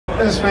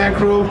Esfand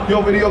crew,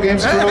 your video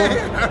games crew.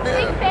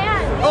 Big fan.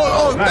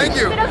 Oh, Nice. thank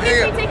you. Is it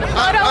okay if we take a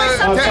photo or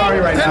something? sorry,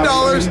 right now.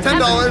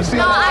 $10.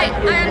 No, I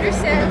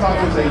understand. Oh,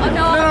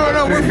 no.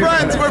 No, we're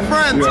friends. We're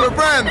friends. We're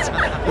friends.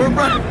 We're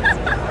friends.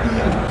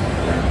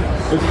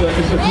 It's the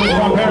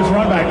Wrong Parents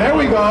run back. There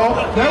we go.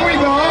 There we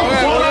go.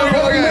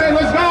 Okay.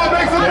 Let's go.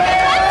 Make some noise.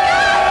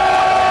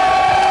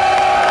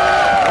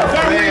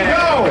 There we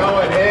go.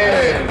 Going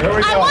in. There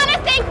we go. I want to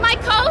thank my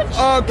coach.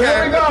 Okay.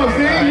 There we go.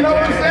 See, you know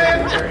what I'm saying?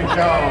 There we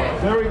go.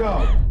 There we go.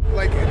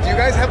 Like, do you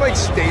guys have like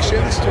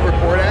stations to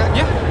record at?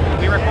 Yeah,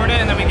 we record it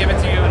and then we give it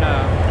to you and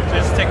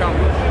just take home.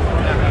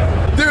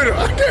 Yeah. Dude,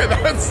 okay,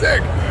 that's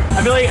sick.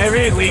 I feel like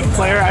every League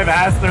player I've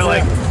asked, they're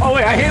like, oh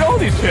wait, I hate all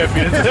these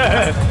champions.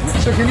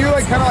 So can you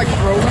like kind of like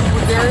throw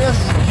with Darius?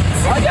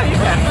 Oh yeah, you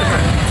can.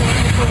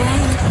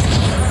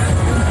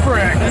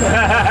 Frick.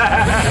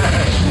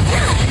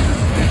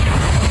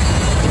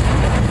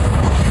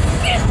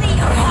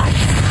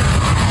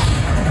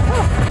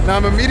 Now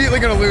I'm immediately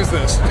gonna lose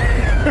this.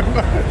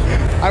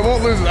 I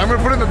won't lose it. I'm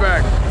gonna put it in the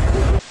bag.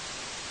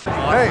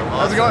 Hey,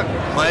 how's it going?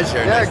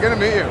 Pleasure. Yeah, good to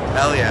meet you.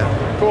 Hell yeah.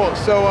 Cool.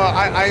 So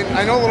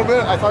I know a little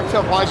bit. I talked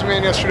to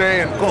Pokimane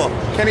yesterday, and Cool.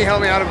 Kenny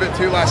helped me out a bit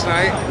too last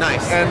night.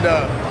 Nice. And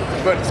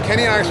but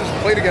Kenny and I are supposed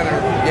to play together.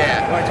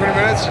 Yeah. In like 20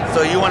 minutes.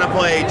 So you want to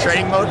play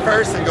training mode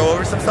first and go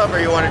over some stuff, or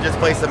you want to just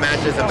play some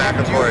matches and back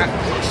and forth?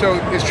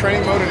 So is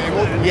training mode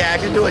enabled? Yeah, I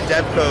can do a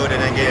dev code and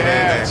then get it in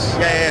there. Yes.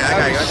 Yeah,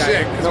 I got you.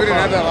 Sick, because we didn't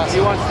have that last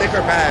You want stick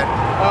or pad?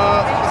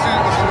 let's do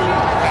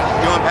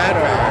You want pad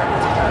or?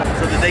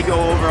 So did they go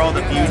over all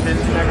the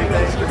fusions and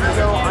everything?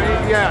 So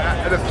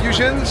the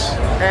fusions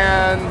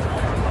and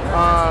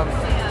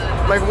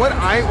like what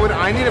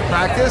I need to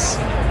practice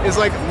is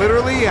like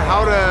literally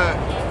how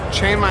to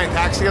chain my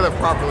attacks together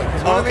properly.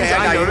 Because one of the things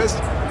I noticed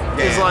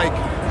is like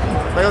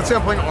let's say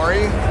I'm playing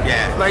Ari.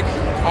 Yeah. Like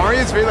Ari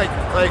is very like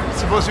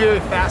supposed to be very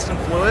fast and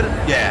fluid.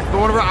 Yeah.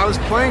 But whenever I was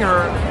playing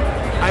her,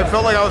 I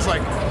felt like I was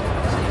like,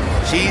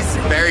 She's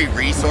very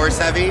resource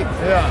heavy.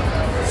 yeah.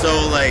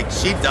 So like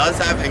she does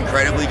have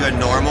incredibly good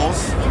normals,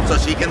 so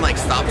she can like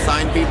stop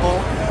sign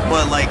people.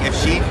 But like if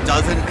she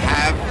doesn't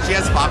have, she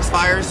has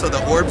Foxfires, so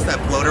the orbs that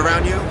float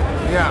around you,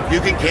 Yeah. you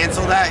can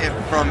cancel that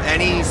from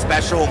any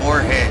special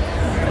or hit.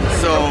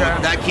 So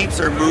that keeps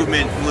her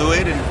movement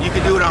fluid, and you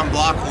can do it on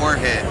block or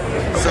hit.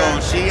 So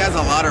she has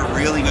a lot of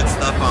really good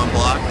stuff on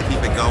block to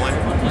keep it going.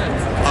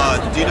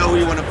 Do you know who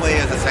you want to play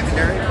as a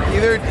secondary?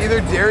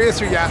 Either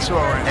Darius or Yasuo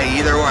right now. Hey,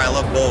 either or. I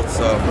love both.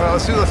 So Well,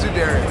 let's do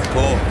Darius.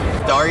 cool.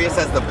 Darius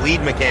has the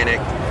bleed mechanic.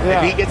 Yeah.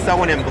 If he gets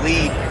someone in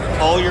bleed,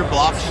 all your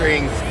block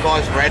strings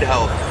cause red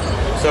health.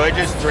 So it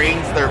just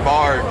drains their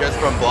bar just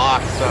from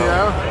blocks. So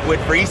with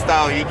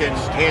freestyle, you can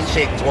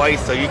handshake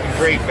twice, so you can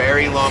create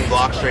very long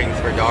block strings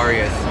for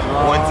Darius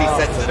once he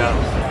sets it up.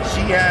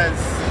 She has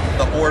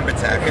the orb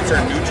attack. It's her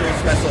neutral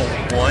special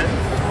 1.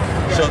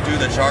 She'll do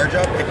the charge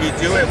up. If you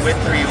do it with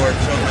 3 orbs,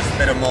 she'll just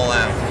spit them all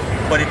out.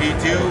 But if you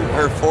do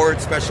her forward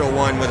special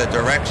 1 with a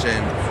direction,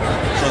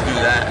 she'll do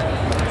that.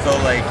 So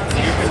like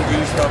you can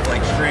do stuff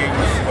like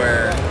strings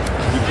where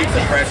you keep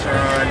the pressure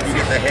on, you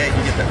get the hit,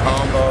 you get the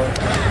combo.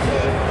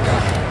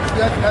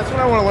 That's what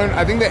I want to learn.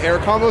 I think the air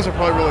combos are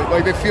probably really,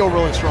 like, they feel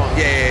really strong.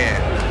 Yeah.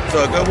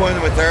 So a good one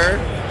with her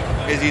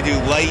is you do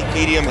light,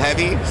 medium,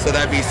 heavy. So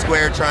that'd be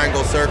square,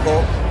 triangle,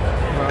 circle.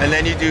 And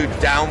then you do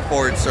down,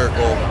 forward,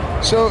 circle.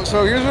 So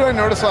here's what I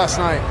noticed last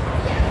night.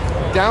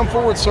 Down,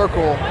 forward,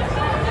 circle,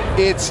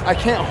 I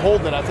can't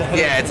hold it. I have to hit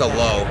it. Yeah, it's a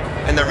low.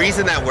 And the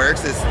reason that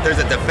works is there's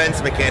a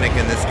defense mechanic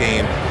in this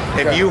game.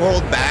 If you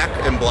hold back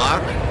and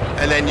block,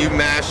 and then you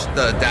mash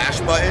the dash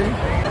button.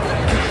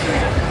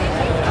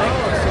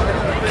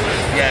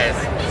 Yes.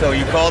 So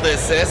you call the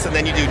assist, and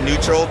then you do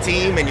neutral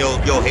team, and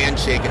you'll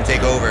handshake and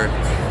take over.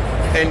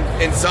 And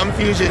in some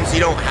fusions, you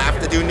don't have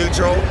to do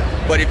neutral,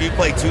 but if you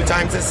play 2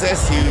 times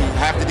assist, you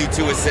have to do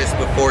 2 assists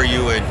before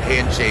you would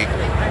handshake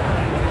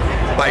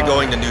by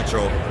going to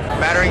neutral.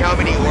 Mattering how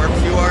many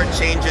orbs you are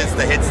changes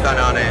the hit stun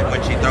on it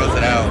when she throws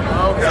it out.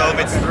 So if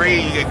it's 3,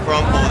 you get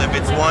crumpled. If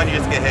it's 1, you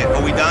just get hit.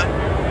 Are we done?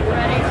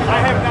 I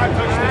have not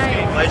touched this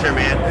game. Pleasure,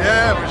 man.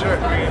 Yeah, for sure.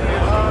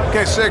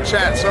 Okay, sick,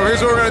 chat. So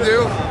here's what we're gonna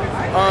do.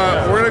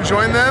 We're gonna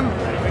join them,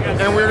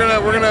 and we're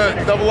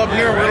gonna double up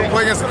here. We're gonna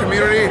play against the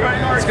community.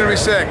 It's gonna be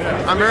sick.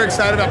 I'm very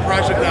excited about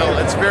Project L.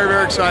 It's very,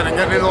 very exciting.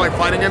 Getting into like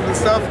fighting games and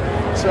stuff.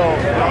 So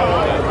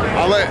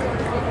I'll let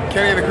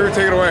Kenny and the crew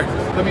take it away.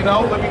 Let me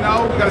know. We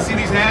gotta see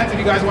these hands if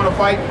you guys want to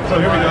fight. So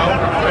here we go.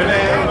 And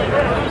then,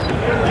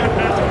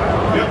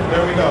 yep,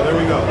 there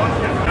we go.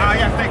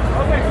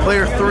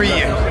 Player 3.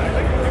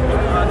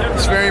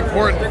 It's very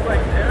important.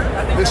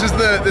 This is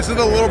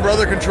the little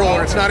brother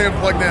controller. It's not even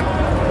plugged in.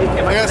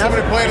 I got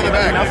somebody playing in the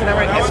back.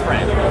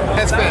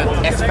 Esfand.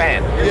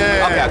 Esfand.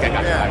 Yeah. Okay,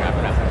 got it.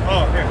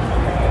 Oh, here.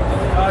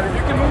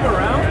 You can move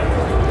around?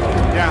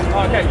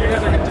 Yeah. Okay, you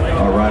guys are good to go.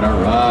 All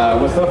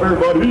right. What's up,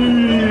 everybody?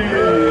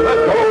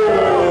 Let's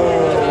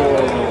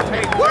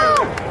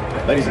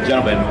go. Ladies and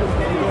gentlemen,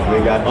 we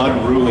got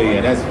Unruly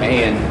and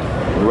Esfand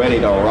ready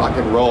to rock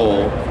and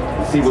roll.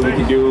 Let's see what we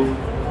can do.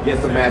 Get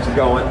some matches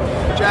going.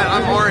 Chad,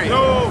 I'm Ori.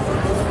 Oh,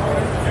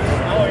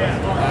 yeah.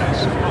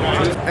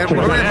 And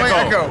we're going to play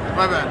Echo.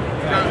 My bad.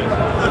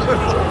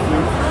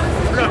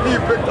 You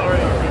picked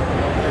already.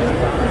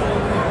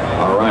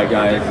 All right,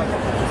 guys.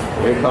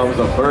 Here comes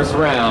the first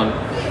round.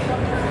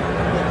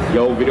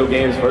 Yo Video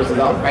Games versus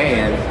our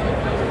fans.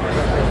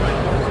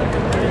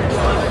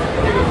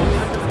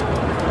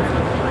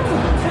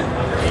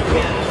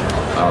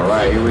 All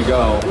right, here we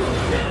go.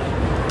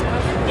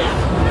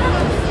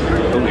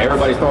 Ooh,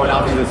 everybody's throwing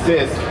out these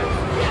assists.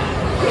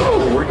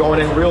 Ooh, we're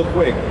going in real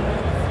quick.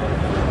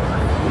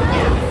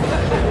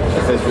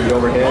 Assist from the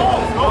overhead.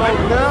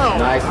 No.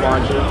 Nice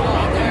launcher. All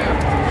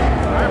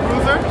right,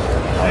 Bruiser.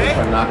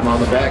 Trying to knock him on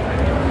the back.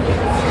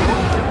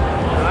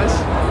 Nice.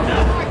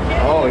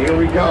 Oh, here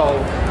we go.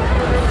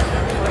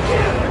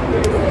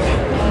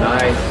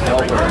 Nice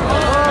helper.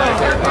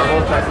 Nice air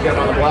combo. Tries to get him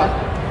on the block.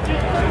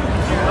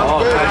 Oh,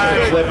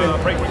 nice flipping.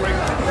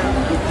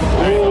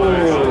 Ooh.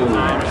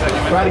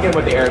 Try to get him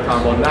with the air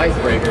combo. Nice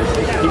breakers.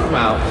 Keep him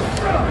out.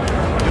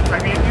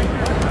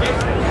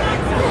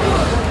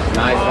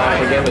 Nice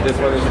launch again, but this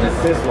one is an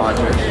assist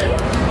launcher.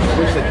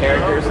 Switch the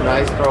characters.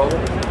 Nice throw.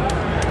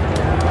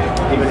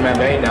 Even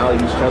Mambay now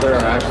each other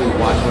are actually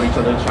watching what each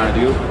other is trying to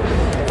do.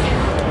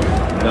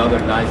 Another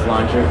nice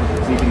launcher.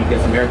 See if you can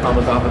get some air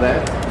combos off of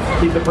that.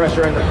 Keep the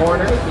pressure in the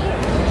corner.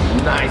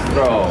 Nice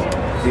throw.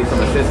 See some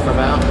assists come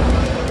out.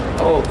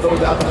 Oh,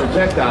 throws out the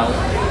projectile.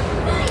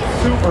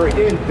 Super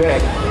in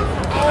deck.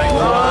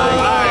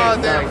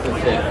 Nice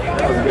assist.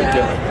 That was a good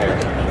difference there.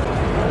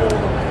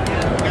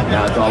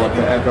 Now it's all up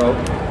to Echo.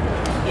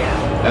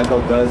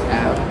 Echo does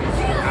have a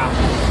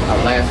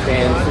last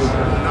stand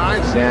super.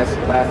 Nice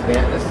last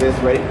stand assist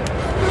ready.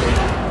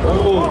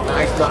 Oh,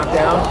 nice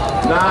knockdown.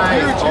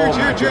 Nice.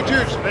 Huge.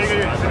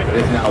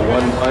 It's now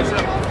one punch.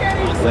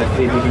 Let's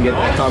see if he can get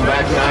that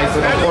comeback. Nice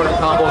in the corner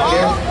combo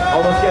here.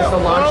 Almost gets the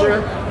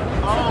launcher.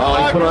 Oh,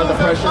 he put on the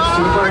pressure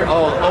super.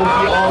 Oh, OP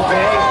all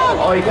day.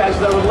 Oh, he catches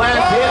that with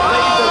last hit.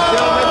 Ladies and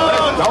gentlemen,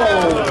 let's go.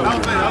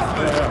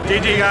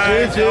 GG,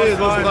 guys. GG.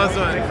 Last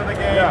one.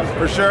 Yeah,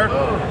 for sure.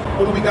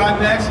 What do we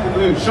got next?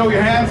 Show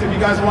your hands if you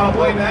guys want to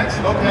play next.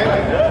 Okay.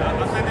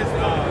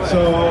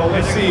 So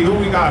let's see who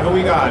we got.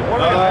 We got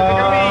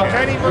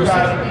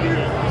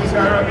this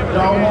guy,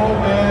 Domo,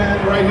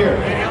 and right here.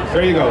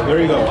 There you go.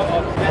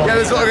 Yeah,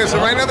 okay, so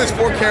right now there's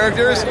 4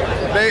 characters.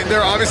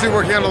 They're obviously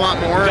working on a lot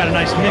more. Got a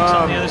nice mix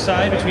on the other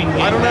side between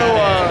gamepad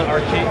and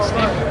arcade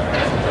stuff.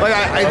 Like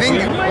I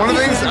think one of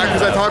the things,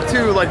 because I talked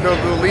to like the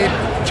lead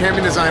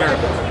champion designer,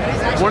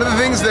 one of the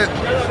things that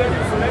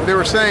they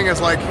were saying is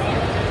like,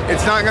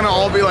 it's not gonna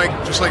all be like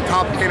just like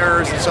top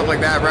painters and stuff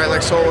like that, right?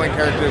 Like solo lane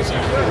characters.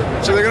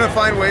 So they're gonna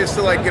find ways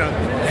to like, you know,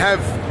 have.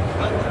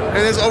 And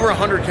there's over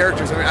 100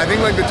 characters. I mean, I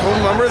think like the total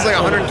number is like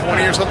 120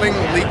 or something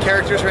league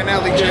characters right now,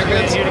 league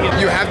champions.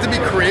 You have to be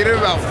creative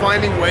about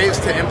finding ways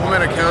to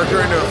implement a character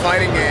into a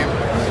fighting game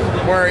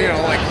where, you know,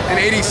 like an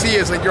ADC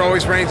is like you're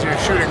always ranged and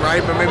you're shooting,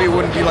 right? But maybe it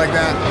wouldn't be like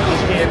that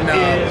in,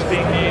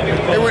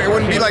 it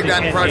wouldn't be like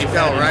that in Project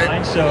L, right?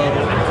 So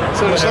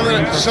there's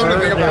something to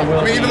think about.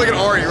 I mean, even look at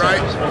Ari,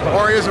 right?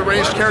 Ari is a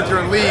ranged character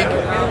in League,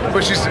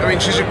 but she's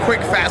a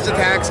quick, fast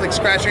attacks, like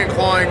scratching and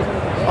clawing,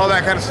 all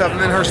that kind of stuff. And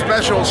then her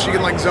specials, she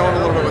can like zone a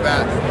little bit with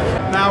that.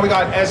 Now we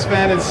got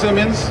Esfand and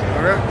Simmons,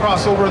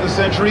 crossover of the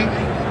century.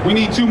 We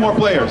need 2 more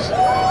players,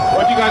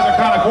 but you guys are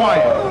kind of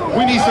quiet.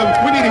 We need to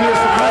hear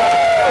some more.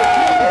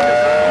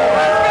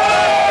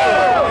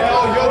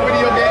 Yo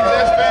Video Games,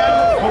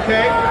 Esfand.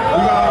 Okay.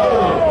 We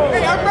got.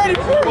 Hey, I'm ready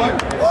for you.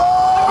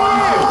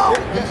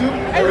 You too?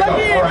 Hey, let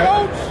me in,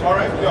 coach. All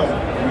right, yo.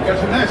 We got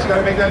you next. You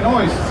gotta make that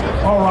noise.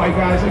 All right,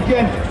 guys.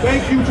 Again,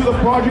 thank you to the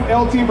Project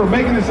L team for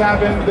making this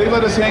happen. They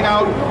let us hang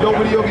out. Yo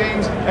Video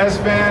Games,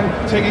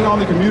 Esfand, taking on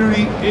the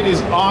community. It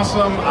is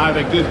awesome. I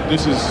think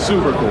this is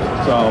super cool.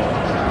 So,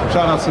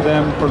 shout out to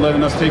them for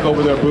letting us take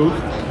over their booth.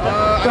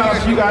 Shout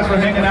out to you guys for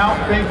hanging out.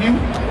 Thank you.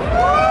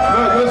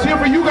 Let's hear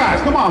for you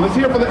guys. Come on, let's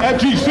hear for the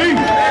FGC.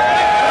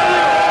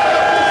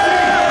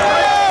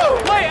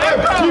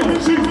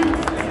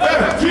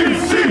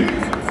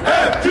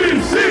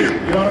 FGC.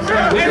 You know what I'm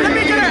saying? Hey, let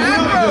me get an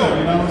echo.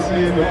 You know what I'm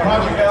saying? The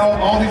Project L,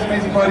 all these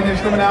amazing fighting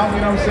games coming out.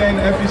 You know what I'm saying?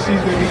 The FGC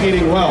is going to be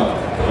eating well.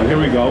 Well, here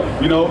we go.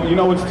 You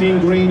know it's Team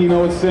Green. You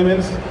know it's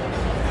Simmons.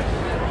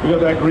 We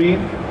got that green.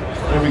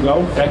 There we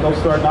go. Echo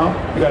starting out.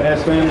 We got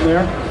Esfand in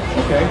there.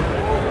 Okay.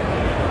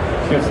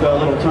 Gets the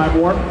little time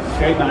warp.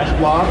 Okay, nice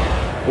block.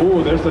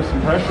 Ooh, there's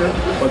some pressure,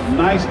 but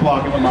nice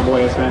blocking with my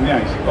boy Esfand.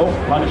 Nice. Oh,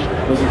 punish.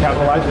 Doesn't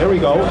capitalize. There we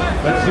go.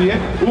 Let's see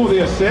it. Ooh, the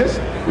assist.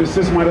 The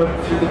assist might have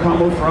the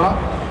combo drop.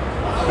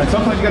 And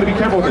sometimes you got to be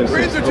careful with this.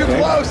 Greens are too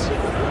close.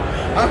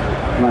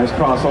 Nice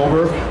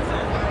crossover.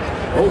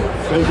 Oh,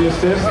 there's the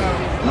assist.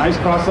 Nice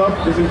cross up.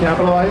 Doesn't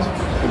capitalize.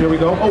 Here we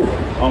go. Oh,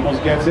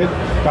 almost gets it.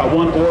 Got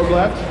 1 orb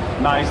left.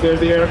 Nice. There's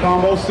the air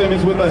combo.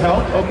 Simmons with the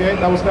help. Okay,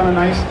 that was kind of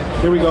nice.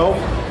 Here we go.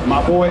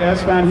 My boy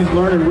Esfand, he's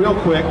learning real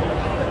quick.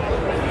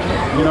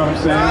 You know what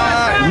I'm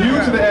saying? New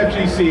to the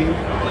FGC.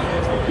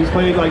 He's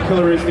played like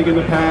Killer Instinct in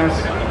the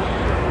past.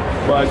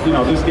 But, you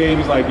know, this game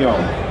is like, yo,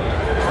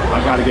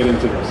 I got to get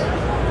into this.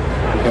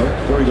 Okay,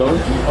 there we go.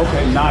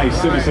 Okay, nice.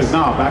 Simmons says,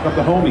 nah, back up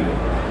the homie.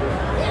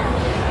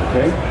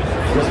 Okay,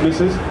 Just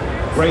misses.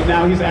 Right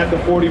now he's at the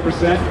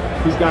 40%.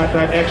 He's got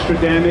that extra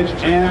damage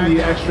and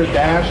the extra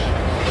dash.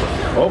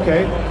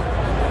 Okay.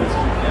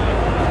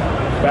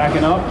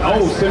 Backing up.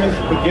 Oh, Simmons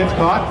gets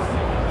caught.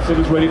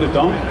 Simmons ready to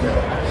dunk.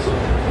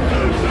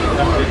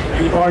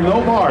 Bar,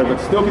 no bar, but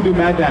still can do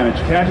mad damage.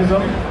 Catches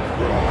him.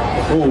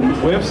 Oh,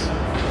 whiffs.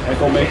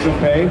 Echo makes him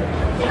pay.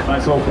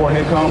 Nice little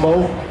forehead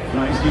combo.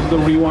 Nice, use the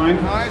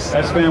rewind. Nice.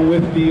 Esfand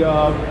with the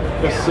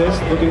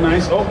assist, looking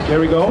nice. Oh, there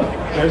we go.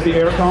 There's the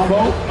air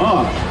combo.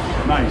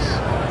 Nice.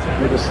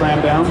 With the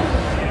slam down.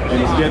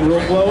 And it's getting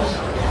real close.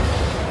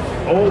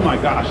 Oh my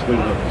gosh, the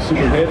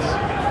super hits.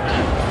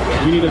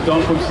 We need a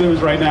dunk from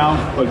Simmons right now,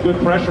 but good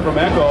pressure from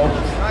Echo.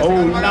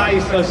 Oh,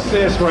 nice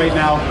assist right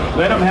now.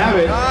 Let him have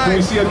it. Can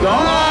we see a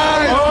dunk?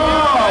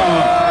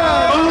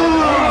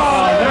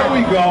 There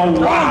we go.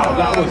 Wow,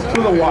 that was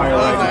to the wire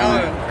right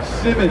now.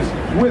 Simmons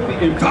with the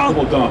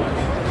impeccable dunk.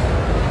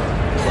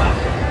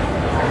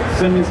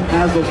 Simmons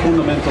has those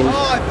fundamentals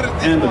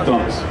and the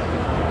dunks.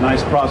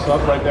 Nice cross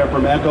up right there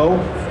from Echo.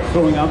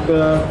 Throwing out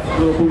the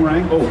little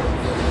boomerang. Oh,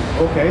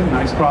 okay,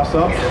 nice cross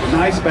up.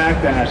 Nice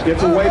backdash.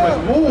 Gets away, but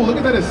ooh, look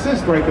at that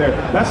assist right there.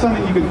 That's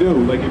something you can do.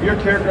 Like if your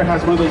character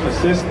has one of those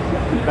assists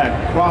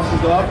that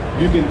crosses up,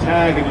 you can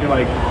tag and you're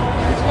like,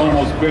 it's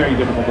almost very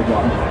difficult to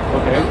block.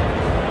 Okay.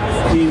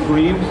 Team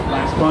Green,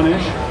 nice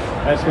punish.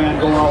 Esfand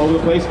going all over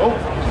the place. Oh,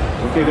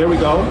 okay, there we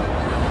go.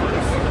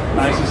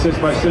 Nice assist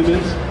by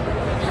Simmons.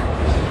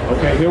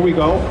 Okay, here we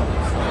go.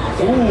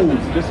 Ooh,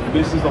 just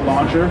misses the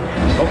launcher.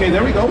 Okay,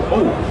 there we go.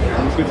 Oh,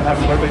 it's good to have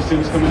the birthday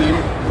Sims coming in.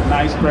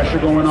 Nice pressure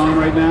going on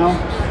right now.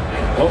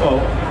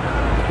 Uh-oh.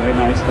 Very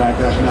nice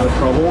backdashing out of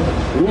trouble.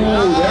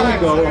 Ooh, there we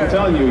go. I'm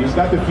telling you, he's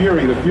got the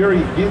Fury. The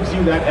Fury gives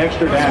you that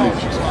extra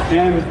damage.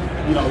 And,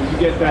 you know, you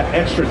get that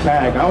extra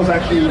tag.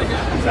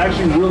 It's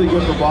actually really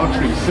good for block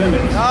stream.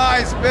 Simmons.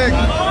 Nice, big.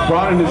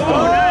 Brought in his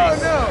dunk.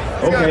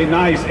 Okay,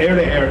 nice. Air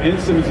to air in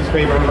Simmons'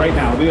 favor right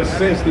now. The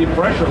assist, the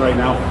pressure right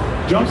now.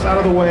 Jumps out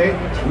of the way.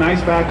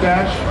 Nice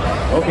backdash.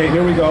 Okay,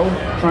 here we go.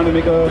 Trying to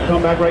make a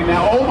comeback right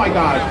now. Oh my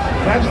gosh.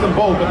 Catches them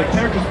both, but the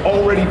character's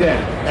already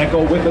dead.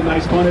 Echo with the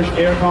nice punish.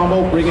 Air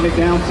combo, bringing it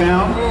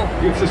downtown.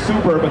 It's a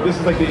super, but this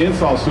is like the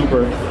insult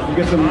super. You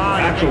get some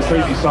actual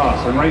crazy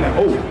sauce. And right now,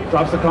 oh,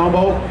 drops the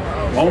combo.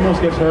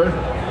 Almost gets hurt.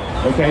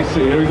 Okay, so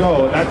here we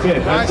go. That's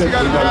it. That's it.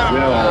 There we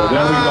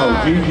go.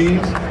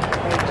 GG's.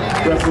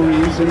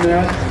 Referees in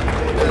there.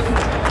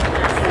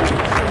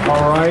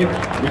 All right.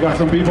 We got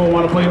some people who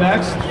want to play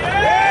next.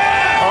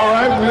 All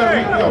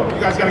right, you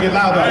guys got to get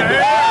loud out here.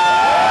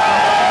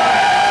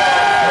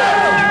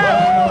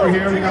 Over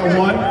here, we got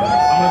one. I'm going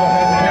to go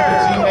ahead and pick a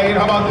teammate.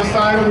 How about this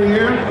side over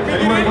here?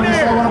 Anyone from this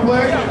side want to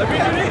play? Okay.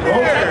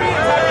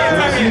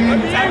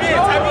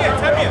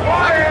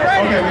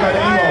 Okay, we got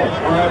Emo.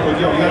 All right, but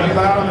yo, we got to be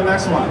loud on the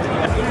next one.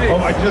 Oh,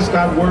 I just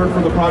got word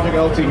from the Project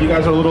L team. You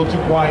guys are a little too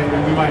quiet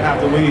and we might have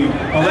to leave.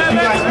 Unless you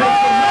guys make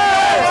some noise.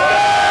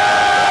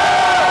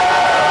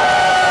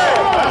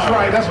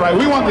 That's right.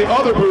 We want the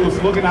other booths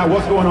looking at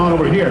what's going on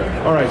over here.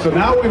 All right, so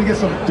now we're going to get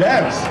some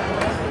devs,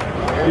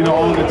 you know,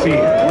 on the team.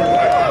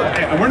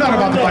 And we're not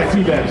about to fight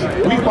two devs.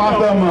 We fought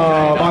them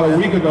about a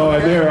week ago,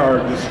 and they are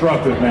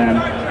destructive,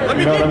 man.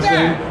 You know what I'm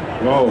saying?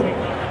 Whoa.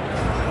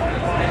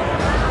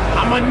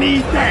 I'm going to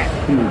need that.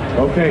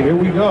 Okay, here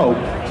we go.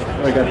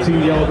 I got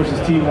Team Yellow versus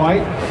Team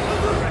White.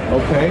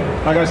 Okay.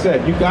 Like I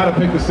said, you got to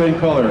pick the same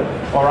color,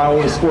 or I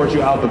will escort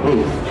you out the booth.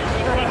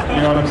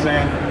 You know what I'm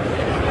saying?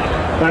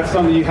 That's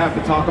something you have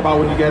to talk about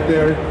when you get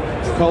there.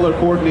 Color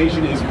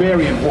coordination is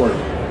very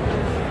important.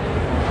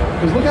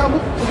 Because look how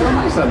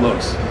nice that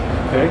looks.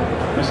 Okay,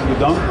 missing the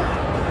dunk.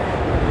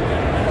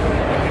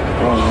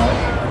 All right.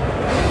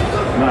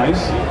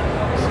 Nice.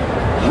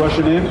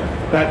 Rushing in.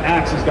 That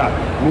axe has got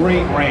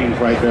great range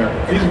right there.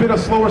 He's a bit of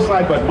slower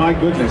side, but my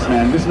goodness,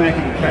 man. This man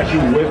can catch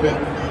you whipping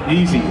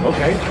easy.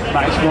 Okay,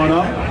 nice run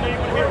up.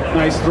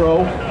 Nice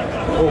throw.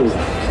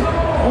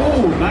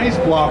 Oh, nice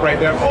block right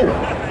there.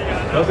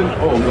 Doesn't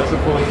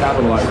fully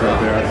capitalize right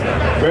there.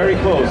 Very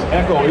close.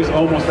 Echo is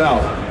almost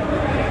out.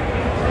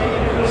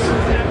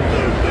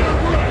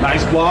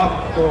 Nice block.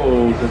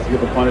 Oh, just to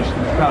get the punish. It's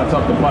kind of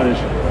tough to punish.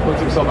 Puts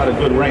himself at a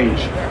good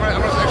range.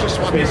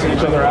 Spacing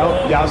each other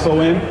out. Yasso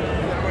in.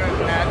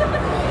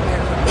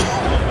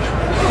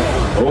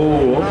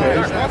 Oh,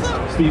 okay.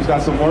 Steve's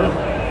got some work.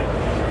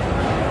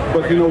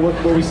 But you know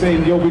what we say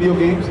in Yo Video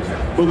Games?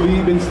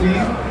 Believe in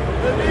Steve.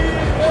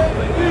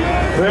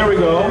 There we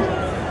go.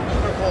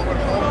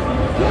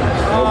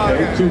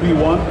 Okay,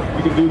 2v1,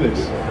 we can do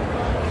this.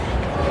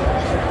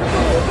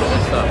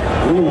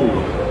 Ooh.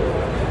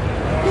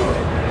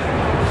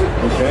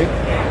 Okay.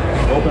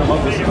 Open them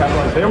up, this is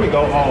capitalize. There we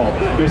go. Oh,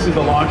 this is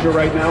the launcher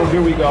right now.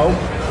 Here we go.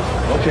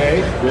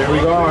 Okay, there we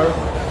are.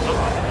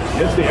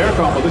 It's the air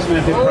combo. This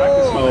man hit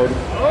practice mode.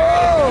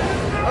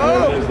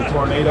 There it is, the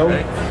tornado.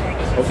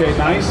 Okay,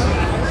 nice.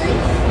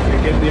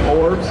 Get the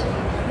orbs.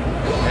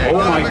 Oh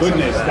my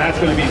goodness, that's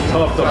going to be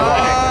tough to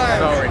block.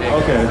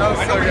 Okay. All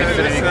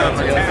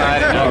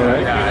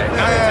right.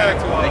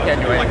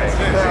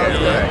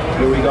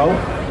 Here we go.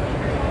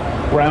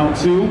 Round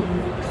two.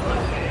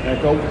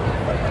 Echo.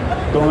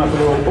 Throwing out the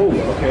little,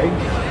 oh, okay.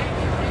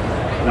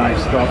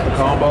 Nice, drops the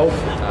combo.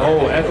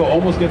 Oh, Echo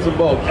almost gets them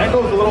both.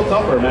 Echo's a little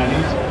tougher,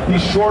 man.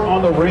 He's short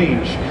on the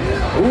range.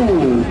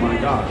 Ooh, my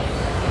gosh.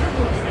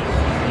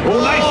 Oh,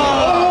 nice.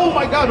 Oh,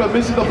 my God, but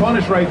misses the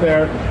punish right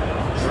there.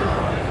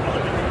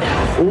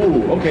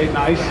 Ooh, okay,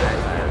 nice.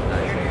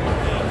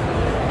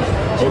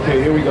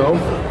 Okay, here we go.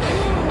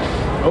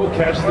 Oh,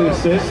 catches the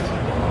assist.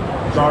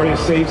 Darius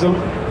saves him.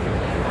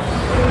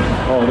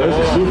 Oh, there's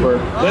a super.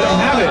 Let him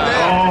have it.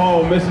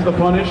 Oh, misses the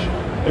punish.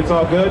 It's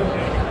all good.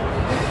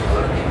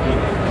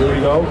 Here we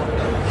go.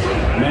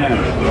 Man,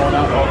 going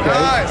out. Okay.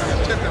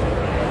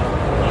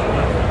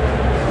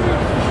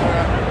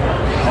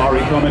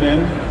 Ari coming in.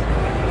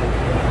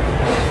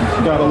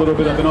 Got a little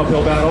bit of an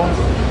uphill battle.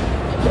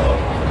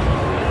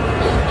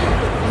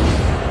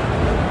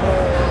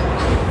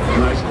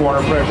 Nice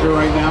corner pressure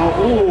right now.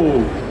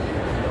 Ooh,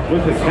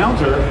 with the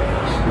counter.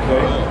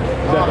 Okay,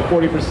 he's at the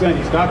 40%.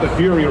 He's got the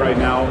Fury right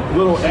now. A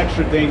little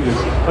extra dangerous.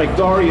 Like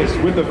Darius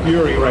with the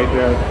Fury right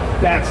there.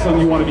 That's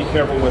something you want to be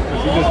careful with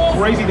because he does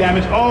crazy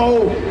damage.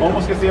 Oh,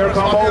 almost gets the air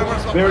combo.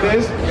 There it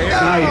is.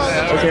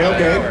 Nice. Okay,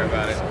 okay.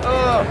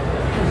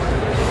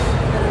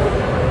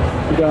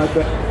 We got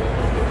that.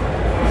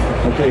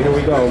 Okay, here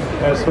we go.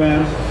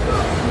 Esfand.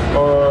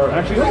 Or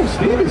actually, oh,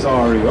 Steve is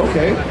Ari.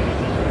 Okay.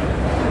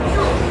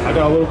 I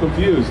got a little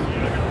confused.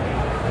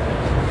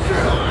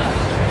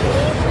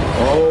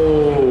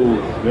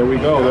 Oh, there we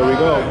go, there we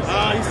go.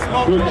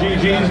 Good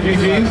GG's,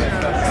 GG's.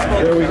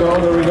 There we go,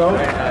 there we go.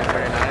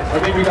 I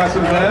think we got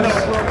some devs.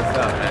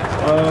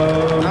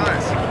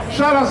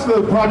 Shout outs to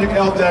the Project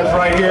L devs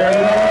right here.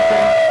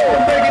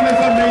 We're making this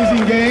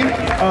amazing game.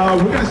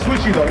 We're going to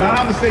switch you though, not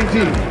on the same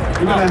team.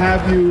 We're going to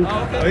have you,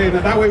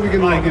 that way we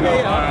can like, you know.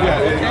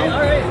 Yeah, you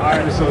know. All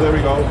right, so there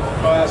we go.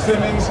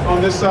 Simmons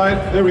on this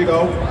side, there we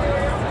go.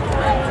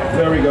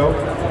 There we go.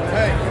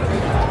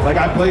 Like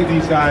I played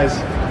these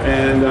guys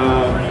and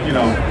you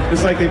know,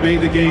 it's like they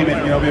made the game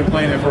and, you know, been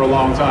playing it for a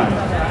long time.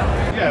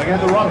 Yeah, they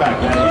got the run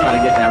back, man. Trying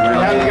to get that real.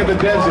 You have to get the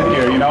devs in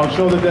here, you know,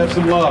 show the devs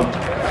some love.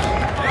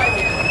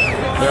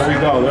 There we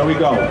go, there we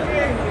go.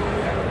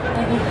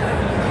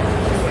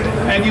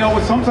 And you know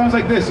what, sometimes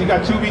like this, you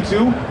got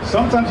 2v2,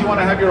 sometimes you want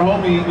to have your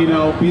homie, you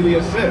know, be the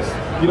assist.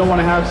 You don't want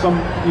to have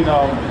some, you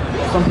know,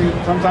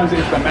 sometimes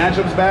if the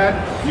matchup's bad,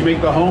 you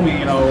make the homie,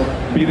 you know,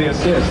 be the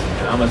assist.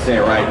 I'm going to say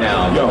it right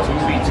now,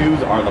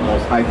 2v2s are the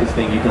most hypest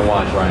thing you can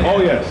watch right now.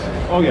 Oh yes,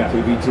 oh yeah.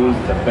 2v2s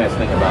is the best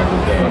thing about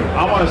this game.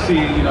 I want to see,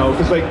 you know,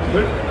 because like,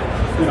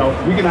 you know,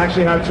 we can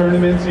actually have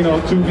tournaments, you know,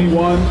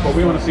 2v1s, but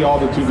we want to see all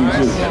the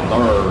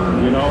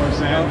 2v2s. You know what I'm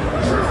saying?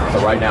 So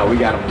right now we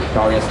got him,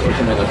 Darius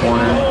pushing in the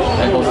corner,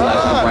 then goes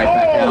slashing right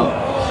back out.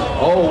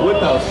 Oh, with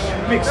the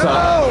mix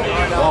up.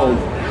 Oh,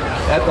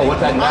 Echo with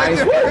that nice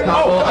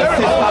combo,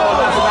 assist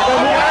combo,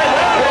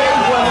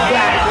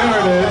 there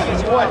it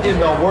is. What in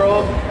the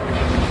world?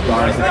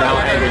 Darius is down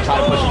angry,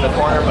 trying to push in the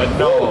corner, but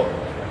no.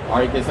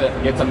 Ari gets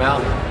him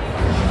out.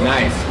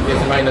 Nice. Gets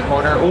him right in the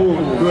corner. Ooh,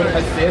 good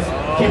assist.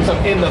 Keeps him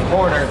in the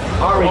corner.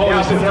 Ari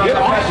down to the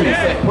pressure. He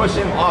said, push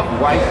him off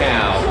right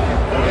now.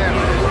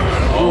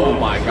 Oh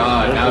my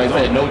God. Now he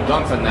said no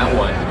dunks on that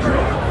one.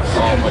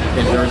 Oh, but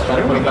Kendrick's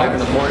trying to put him back in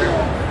the corner.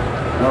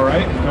 All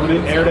right, coming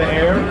in air to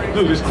air.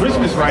 Dude, it's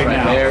Christmas right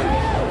now. There.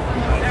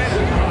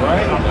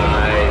 Right?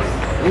 Nice.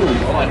 Ooh,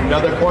 oh,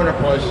 another corner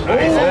push. Oh,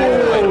 he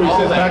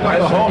says back up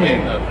the homie.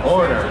 In the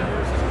corner.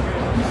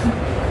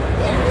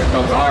 Here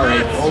comes Ari.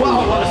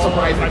 Wow, what a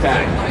surprise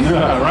attack.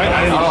 Yeah, right?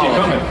 I didn't see it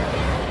coming.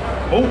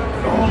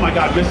 Oh my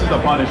God, misses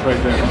the punish right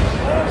there.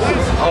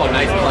 Oh,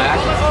 nice flash.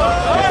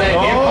 There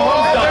it is,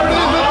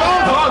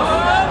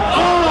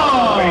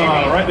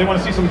 the right, they want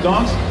to see some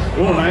dunks.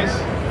 Oh, nice.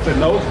 Said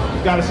no,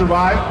 got to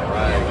survive.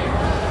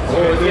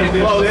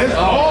 Oh, this.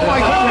 Oh my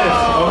goodness.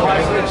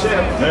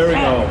 Okay. There we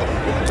go.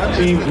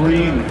 Team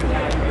green.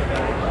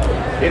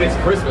 It is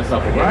Christmas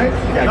up again. Right?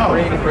 You got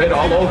green grid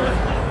all over.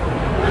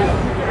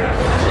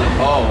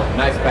 Oh,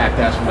 nice back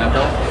dash from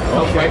Echo.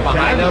 Comes right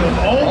behind him.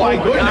 Oh my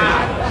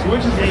goodness.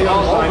 Switches me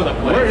all over the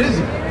place. Where is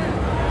he?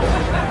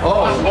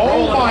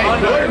 Oh my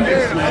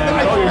goodness, man.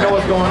 I don't even know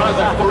what's going on. Is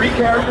that 3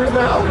 characters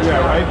now?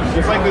 Yeah, right?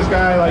 It's like this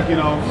guy, like, you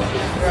know,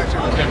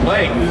 he's been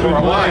playing for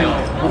a while.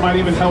 Who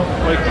might even help,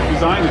 like,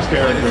 design this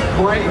character. It's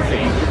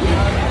crazy.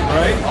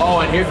 Right?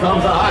 Oh, and here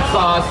comes the hot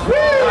sauce.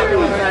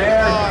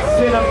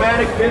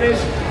 Cinematic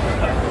finish.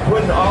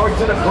 Putting Ari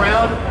to the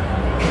ground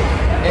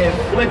and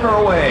flicker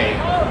away.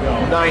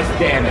 Nice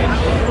damage.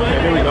 Okay,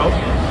 here we go.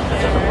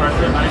 The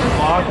pressure, nice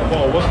block.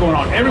 Oh, what's going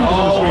on? Everyone's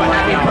on the screen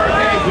right now.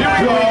 Birthday. Here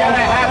we go. We got a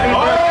happy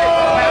birthday.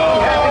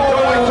 Happy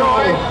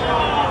joy.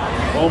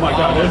 Oh my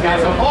God, there's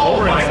guys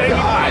over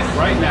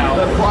right now.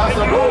 The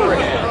crossover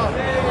overhead.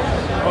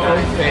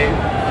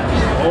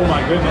 Oh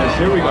my goodness,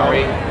 here we go.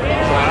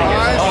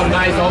 Oh,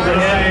 nice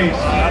overhead.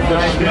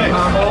 Nice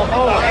combo.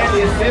 Oh, and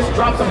the assist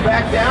drops him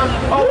back down.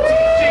 Oh,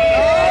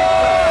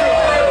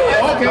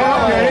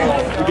 okay.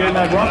 We're getting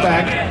that run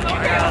back.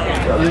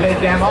 Le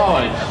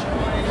damage.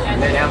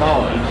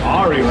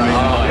 Ari right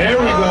now. There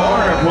we go.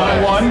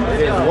 1-1.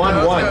 It is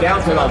 1-1 down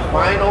to the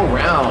final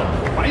round.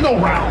 Final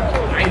round.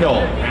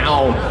 Final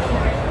round.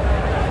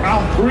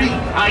 Round 3.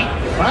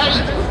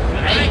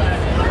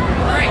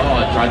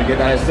 Oh, tried to get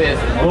that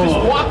assist.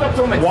 Just walked up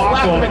to him and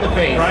slapped him in the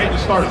face. Right,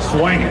 just started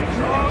swinging.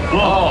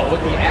 Oh,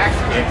 with the axe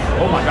kick.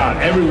 Oh my God,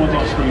 everyone's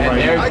on screen right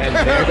now. And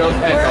there goes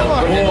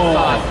Echo.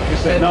 He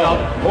said no.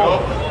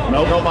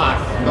 No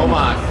box. No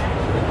box.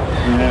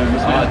 And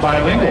this man's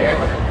bilingual.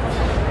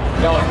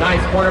 No,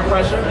 nice corner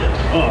pressure.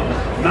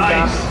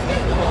 Nice.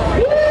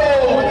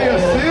 Whoa, with the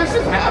assist.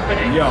 What is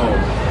happening? Yo,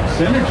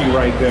 synergy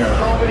right there.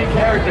 So many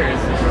characters.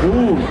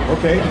 Ooh,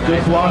 okay,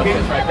 good blocking.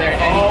 Right there.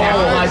 And he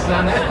capitalizes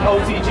on that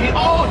OTG.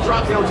 Oh,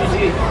 drops the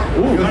OTG.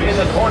 Ooh, nice. In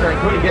the corner and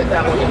couldn't get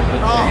that one in the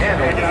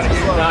handle.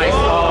 Nice.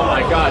 Oh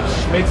my God.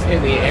 Schmitz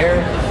in the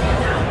air.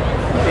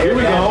 Here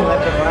we go.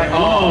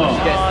 Oh,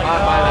 she gets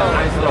caught by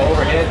that nice little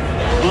overhead.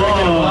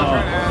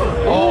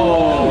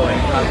 Oh, and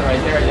drops it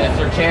right there. That's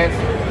her chance.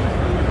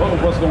 Oh,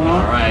 what's going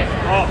on? All right.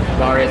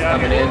 Darius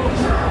coming in.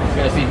 He's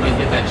going to see if he can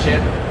get that chip.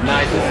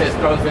 Nice assist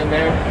goes in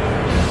there.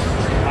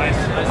 Nice.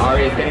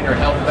 Ari is getting her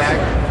health back.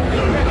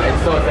 And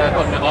so is that.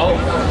 Oh,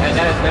 and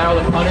that is now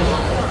the punish.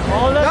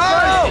 Oh, let's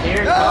go! And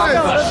here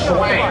comes the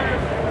swing.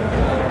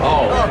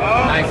 Oh,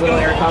 nice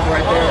little air combo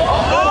right there.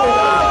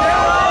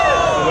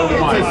 Oh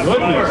my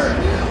goodness.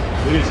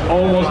 It is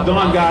almost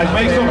done, guys.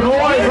 Make some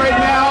noise right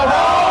now.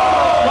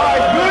 My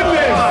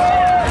goodness.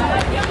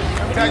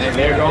 And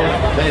there goes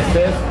the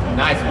assist.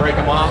 Nice, break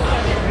him off.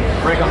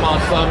 Break him off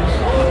some.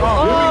 Here we go.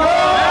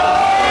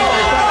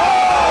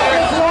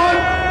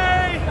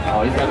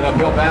 Oh, he's got an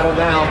uphill battle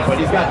now, but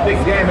he's got big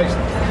damage.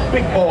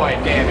 Big boy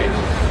damage.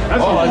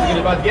 He's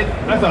about to get.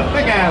 That's a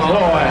thick ass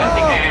boy.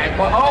 Thick ass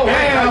boy. Oh,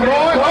 damn,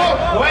 boy.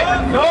 Wait,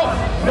 no.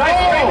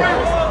 Nice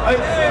fingers.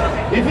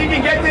 If he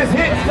can get this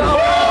hit.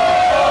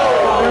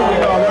 There we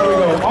go, there we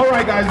go. All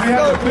right, guys, we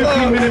have the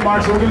 15-minute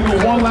mark, so we're going to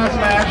do one last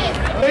match.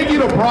 Thank you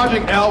to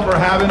Project L for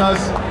having us.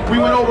 We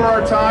went over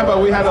our time, but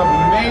we had an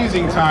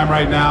amazing time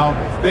right now.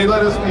 They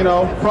let us, you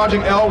know,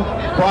 Project L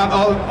brought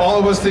all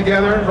of us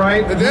together,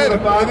 right? They did, they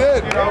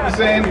did. You know what I'm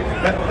saying?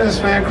 That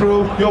Esfand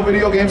crew, your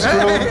video games crew.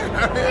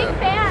 Big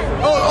fan.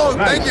 Oh,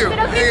 Nice. thank you. Is it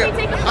okay if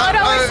we take a photo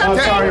or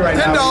something? Sorry right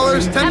now. $10. Oh,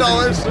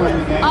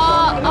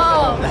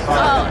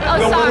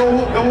 sorry.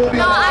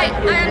 No, I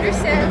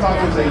understand. Oh,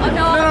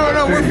 no.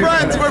 No, we're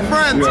friends. We're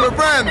friends. We're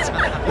friends.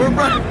 We're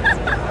friends.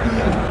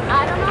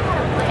 I don't know how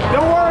to play it.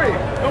 Don't worry.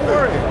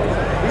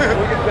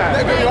 We'll get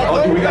that.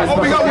 We got a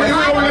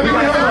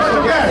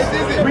special guest.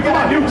 We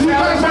got a new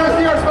challenge. Want to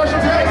see our special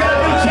guest?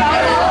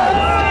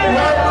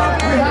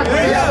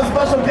 We have a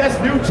special guest,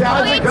 new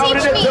challenge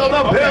coming into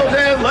the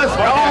building. Let's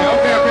go.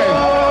 Okay.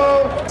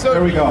 So,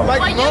 there we go.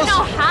 Like Well, you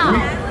know how.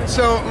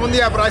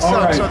 But I suck,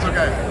 right. so it's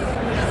okay.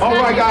 All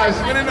right, guys.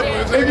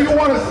 If you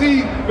want to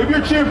see, if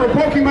you're cheering for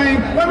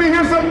Pokimane, let me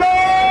hear some noise.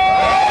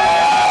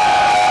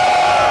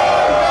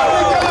 There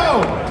we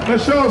go.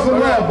 Let's show some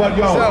love, but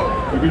yo,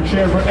 if you're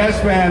cheering for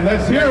Esfand,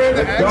 let's hear it.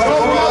 Go,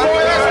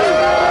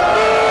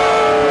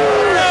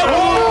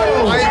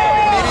 Light,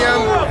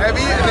 medium,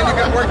 heavy, and then you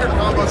can work your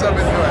combos up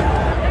into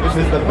it. This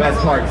is the best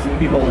part, seeing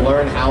people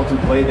learn how to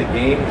play the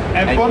game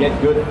and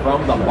get good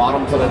from the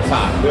bottom to the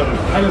top.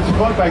 And it's a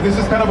fun fact, this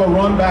is kind of a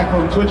run back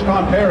from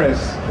TwitchCon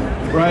Paris,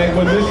 right?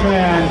 When this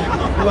man,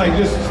 like,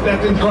 just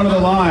stepped in front of the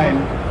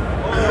line.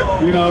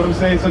 You know what I'm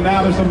saying? So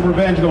now there's some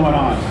revenge going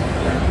on.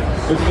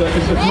 It's the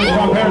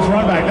TwitchCon Paris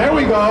run back. There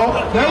we go.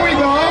 There we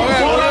go.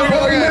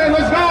 Okay.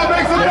 Let's go.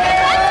 Make some noise.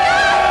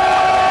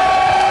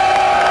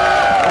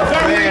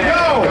 There we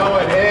go.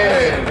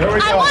 There we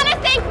go. I want to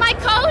thank my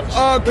coach.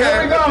 Okay.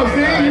 There we go.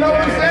 See? You know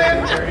what I'm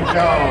saying?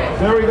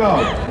 There we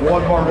go.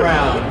 One more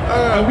round.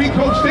 And we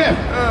coached him.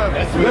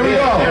 There we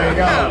go. There we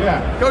go.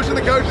 Yeah. Coaching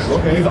the coaches.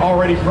 Okay. He's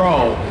already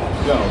pro.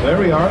 So there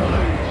we are.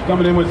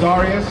 Coming in with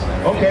Darius.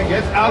 Okay,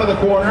 gets out of the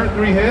corner.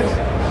 3 hits.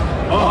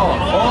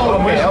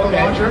 Okay.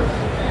 Launcher.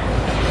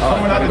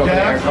 Coming out the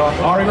jab.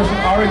 Ari versus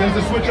Ari. There's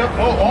the switch up.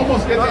 Oh,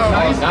 almost gets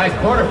it. Nice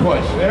corner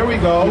push. There we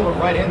go.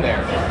 Right in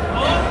there.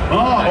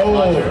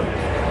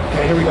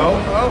 Okay, here we go.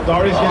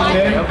 Darius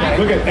getting in.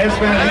 Look at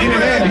Esfand leaning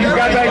in. He's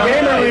got that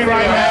gamer lead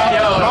right now.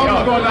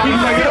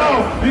 He's like,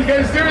 yo, he's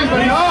getting serious,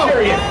 but no.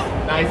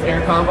 Nice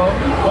air combo.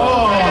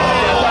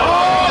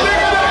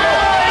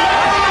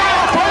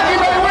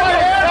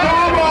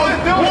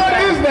 What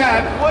is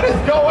that? What is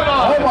going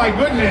on? Oh my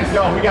goodness.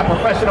 Yo, we got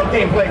professional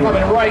gameplay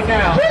coming right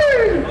now.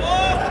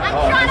 I'm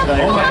trying to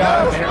Oh my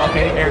God.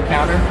 Okay, air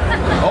counter.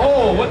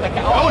 Oh, what the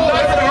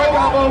nice air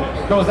combo.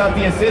 Goes out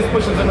the assist,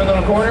 pushes him into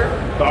the corner.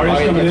 Darius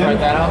coming in. Right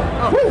that out.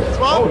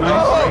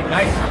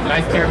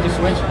 Nice character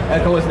switch.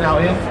 Echo is now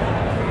in.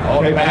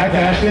 Okay, back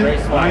action. Very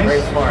smart, Nice.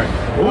 very smart.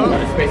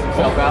 Trying to space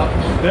himself out.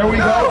 There we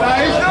go.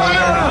 Nice.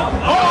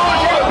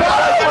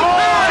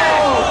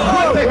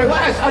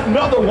 Flash,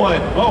 another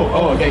one.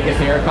 Okay, gets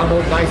the air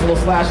combo. Nice little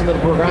slash into the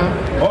ground.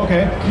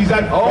 Okay, he's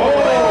at.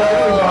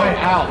 Right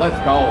out. Let's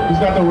go. He's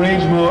got the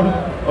rage mode.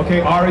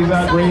 Okay, Ari's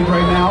at rage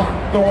right now.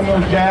 Throwing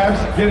those jabs,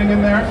 getting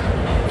in there.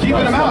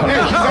 Keeping him out.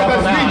 Hey, he's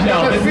got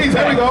that speed.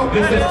 There we go.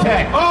 This is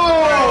tech.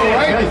 Oh!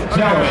 right?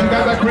 She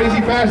got that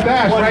crazy fast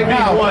dash right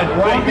now.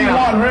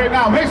 1v1 right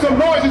now. Make some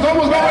noise. It's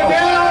almost going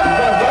down.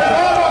 It's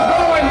almost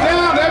going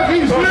down.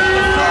 FPC.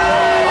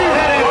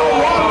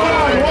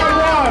 One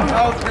run.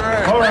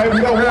 All right, we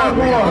got one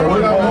more.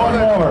 We got one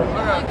more.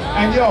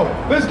 And yo,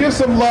 let's give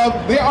some love.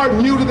 They are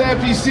new to the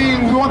FPC.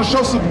 We want to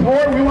show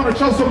support. We want to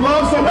show some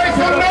love. So make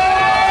some noise.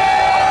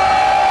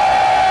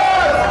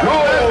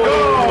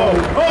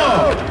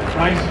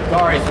 Nice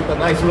Doris with a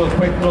nice little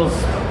quick little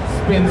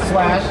spin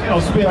slash.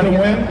 Spin to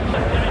win.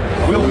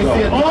 Will we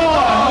see it?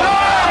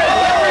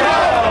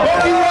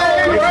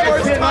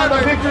 Sitting on the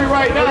victory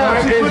right now.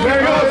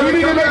 We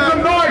need to make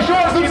some noise. Show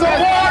us some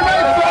support.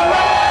 Make some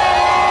noise.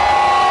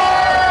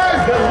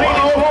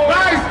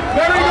 Nice.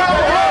 There we go.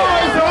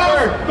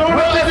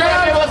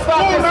 Let's stop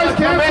this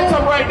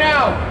momentum right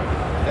now.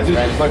 That's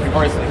right. He's looking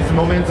for his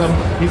momentum.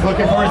 He's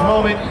looking for his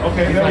moment.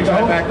 Okay, there we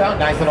go. Back down.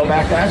 Nice little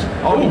back dash.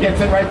 Oh, he gets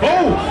it right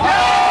there.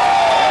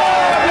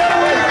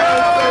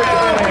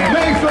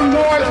 Make some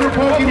noise for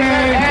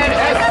Pokimane.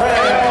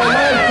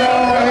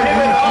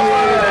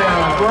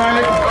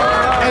 Right?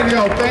 And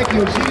yo, thank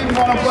you. She didn't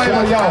want to play,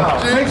 but yo,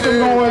 make some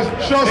noise,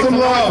 show some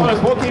love.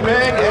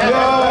 Pokimane.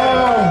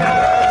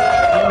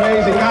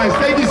 Amazing, guys.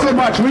 Thank you so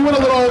much. We went a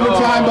little over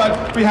time,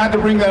 but we had to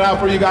bring that out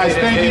for you guys.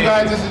 Thank you,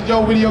 guys. This is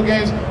Joe Video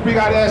Games. We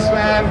got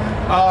Esfand,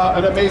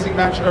 an amazing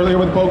match earlier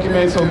with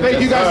Pokimane. So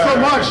thank you guys so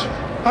much.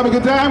 Have a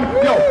good time.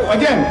 Yo,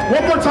 again,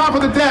 one more time for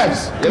the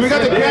devs. We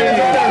got the cannons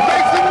up there.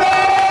 Make some noise!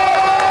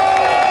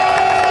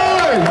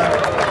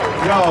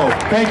 Yo,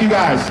 thank you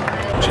guys.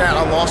 Chat,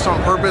 I lost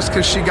on purpose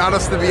because she got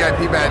us the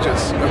VIP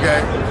badges,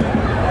 okay?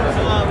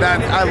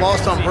 That I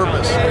lost on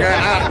purpose, okay?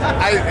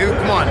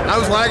 Come on, I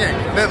was lagging.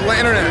 The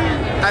internet.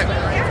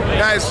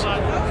 Guys,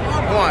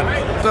 come on.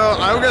 So,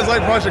 I hope you guys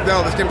like Project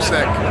L. This game's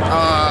sick.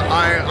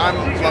 I'm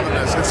loving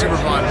this. It's super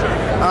fun.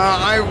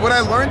 What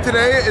I learned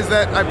today is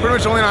that I pretty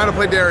much only know how to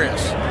play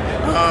Darius.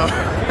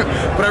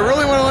 But I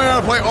really want to learn how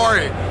to play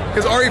Ari,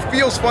 because Ari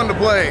feels fun to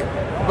play.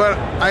 But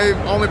I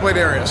only played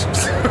Darius.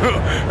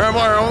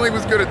 I only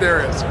was good at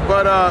Darius.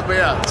 But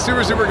yeah,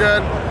 super, super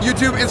good.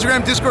 YouTube,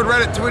 Instagram, Discord,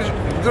 Reddit, Twitch,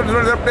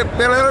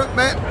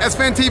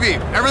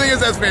 EsfandTV. Everything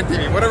is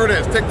EsfandTV, whatever it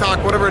is.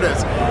 TikTok, whatever it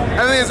is.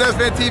 Everything is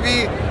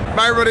EsfandTV.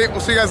 Bye, everybody. We'll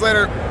see you guys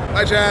later.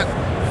 Bye, chat.